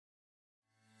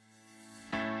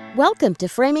Welcome to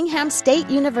Framingham State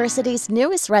University's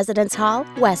newest residence hall,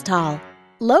 West Hall.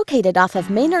 Located off of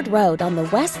Maynard Road on the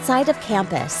west side of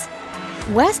campus,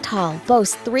 West Hall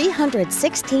boasts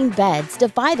 316 beds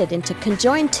divided into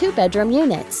conjoined two-bedroom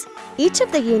units. Each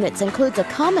of the units includes a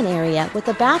common area with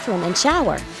a bathroom and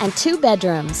shower and 2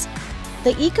 bedrooms.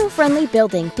 The eco-friendly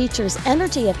building features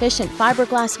energy-efficient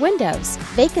fiberglass windows,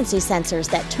 vacancy sensors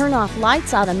that turn off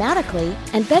lights automatically,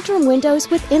 and bedroom windows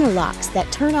with interlocks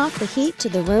that turn off the heat to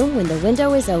the room when the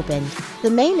window is opened. The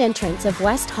main entrance of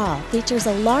West Hall features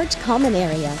a large common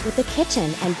area with a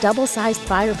kitchen and double-sized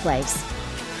fireplace,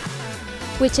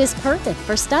 which is perfect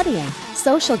for studying,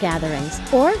 social gatherings,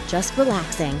 or just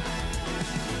relaxing.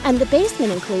 And the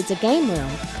basement includes a game room,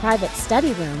 private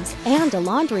study rooms, and a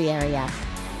laundry area.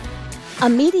 A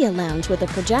media lounge with a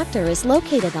projector is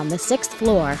located on the 6th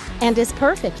floor and is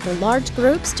perfect for large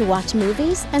groups to watch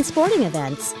movies and sporting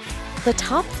events. The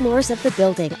top floors of the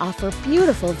building offer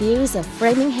beautiful views of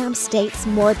Framingham State's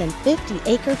more than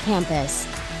 50-acre campus.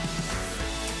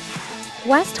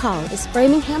 West Hall is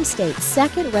Framingham State's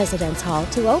second residence hall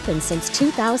to open since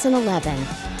 2011.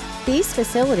 These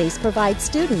facilities provide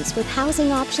students with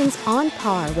housing options on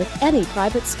par with any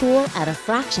private school at a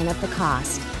fraction of the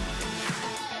cost.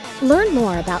 Learn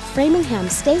more about Framingham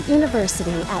State University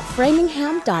at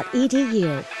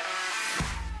framingham.edu.